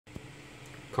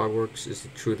Cogworks is a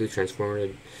truly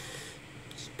transformative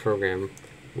program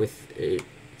with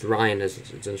Ryan as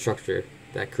its instructor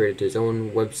that created his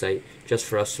own website just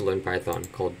for us to learn Python,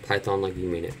 called Python Like You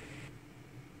Mean It.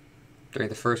 During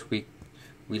the first week,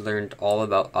 we learned all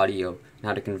about audio and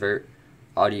how to convert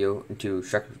audio into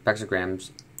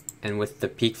spectrograms, and with the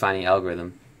peak finding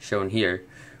algorithm shown here,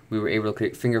 we were able to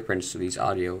create fingerprints to these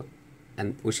audio,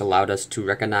 and which allowed us to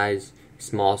recognize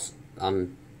small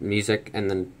music and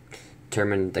then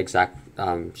determine the exact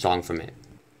song from it.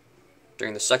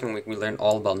 During the second week, we learned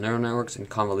all about neural networks and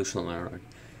convolutional neural.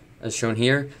 As shown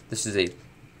here, this is a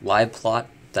live plot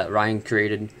that Ryan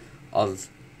created of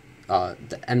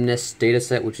the MNIST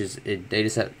dataset, which is a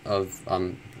dataset of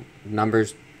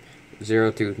numbers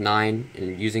 0 through 9,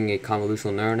 and using a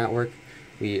convolutional neural network,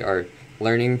 we are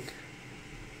learning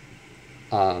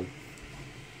how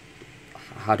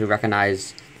to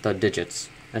recognize the digits.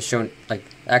 As shown, like,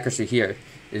 accuracy here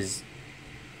is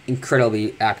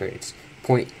incredibly accurate.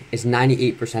 It's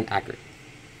 98% accurate,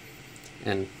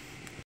 and